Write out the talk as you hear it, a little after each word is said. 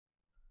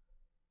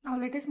Now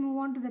let us move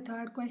on to the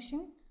third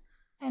question.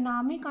 An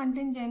army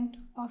contingent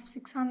of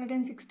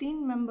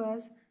 616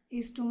 members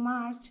is to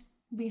march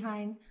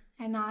behind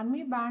an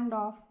army band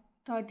of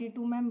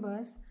 32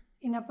 members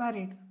in a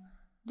parade.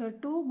 The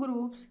two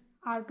groups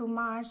are to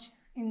march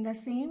in the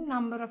same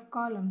number of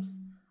columns.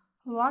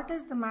 What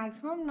is the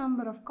maximum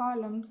number of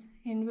columns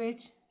in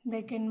which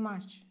they can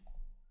march?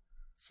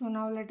 So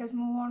now let us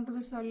move on to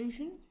the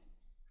solution.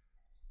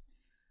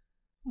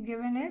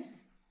 Given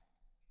is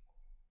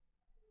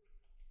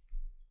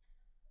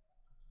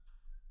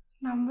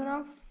number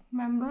of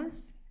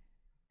members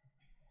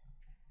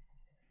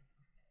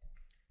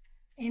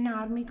in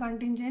army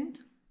contingent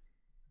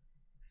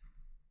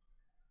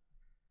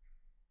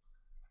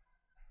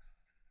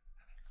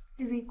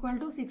is equal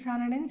to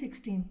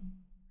 616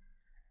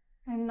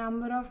 and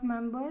number of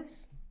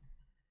members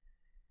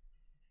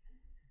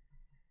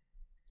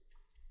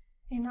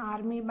in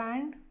army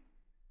band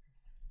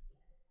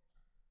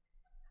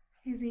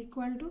is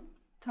equal to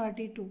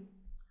 32,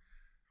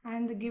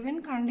 and the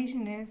given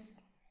condition is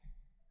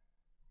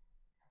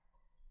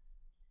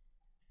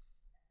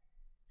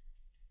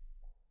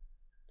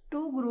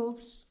two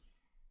groups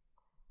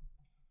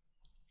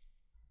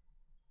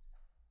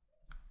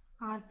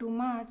are to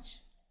march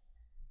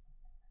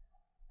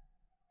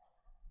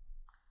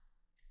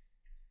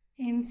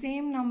in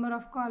same number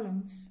of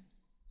columns.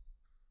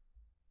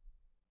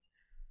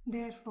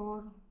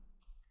 Therefore,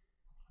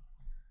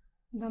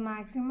 the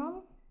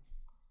maximum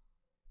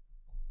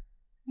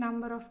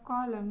number of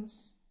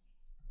columns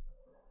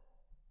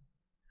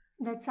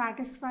that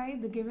satisfy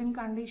the given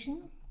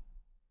condition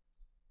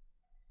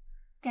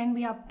can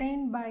be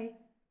obtained by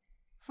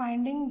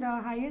finding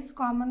the highest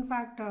common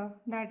factor,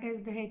 that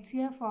is the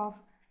HCF of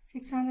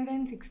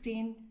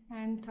 616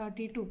 and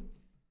 32.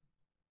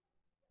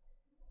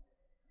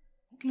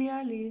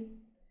 Clearly,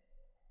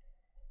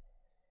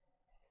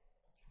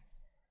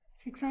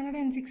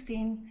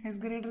 616 is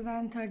greater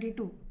than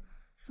 32.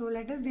 So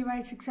let us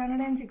divide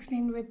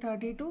 616 with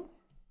 32.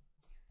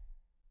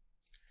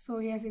 So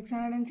here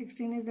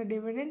 616 is the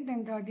dividend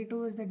and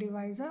 32 is the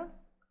divisor.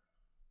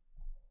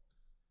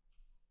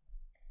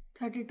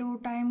 32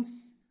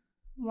 times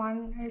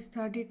 1 is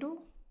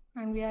 32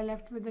 and we are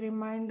left with the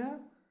remainder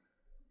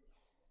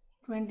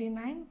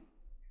 29.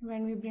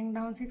 When we bring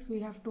down 6 we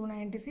have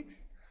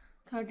 296.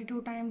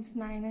 32 times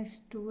 9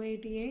 is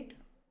 288.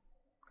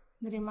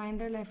 The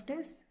remainder left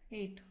is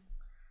 8.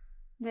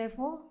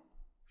 Therefore,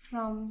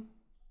 from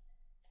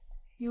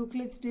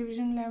Euclid's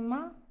division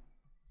lemma,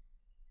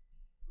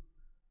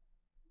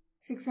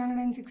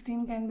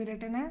 616 can be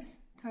written as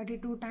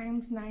 32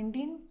 times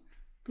 19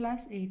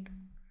 plus 8.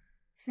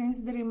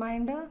 Since the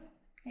remainder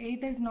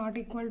 8 is not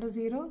equal to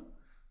 0,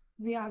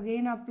 we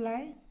again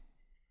apply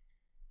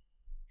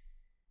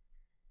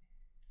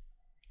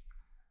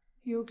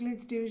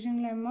Euclid's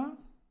division lemma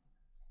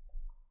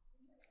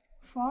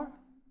for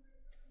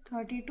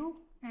 32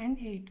 and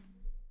 8.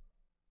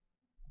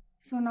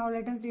 So now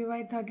let us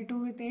divide 32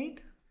 with 8.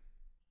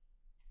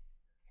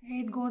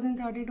 8 goes in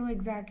 32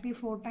 exactly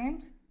 4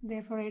 times.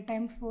 Therefore 8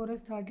 times 4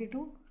 is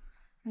 32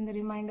 and the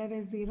remainder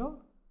is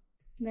 0.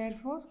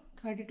 Therefore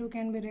 32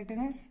 can be written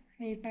as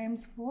 8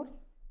 times 4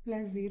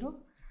 plus 0.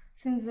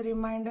 Since the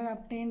remainder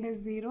obtained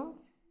is 0,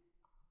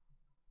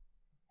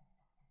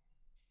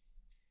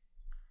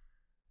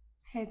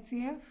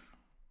 HCF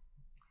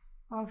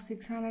of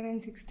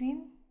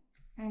 616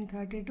 and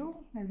 32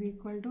 is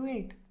equal to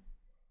 8.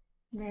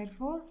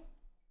 Therefore,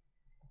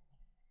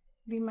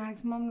 the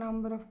maximum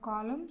number of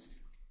columns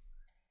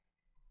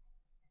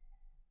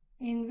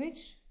in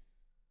which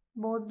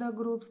both the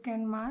groups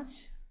can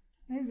march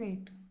is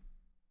 8.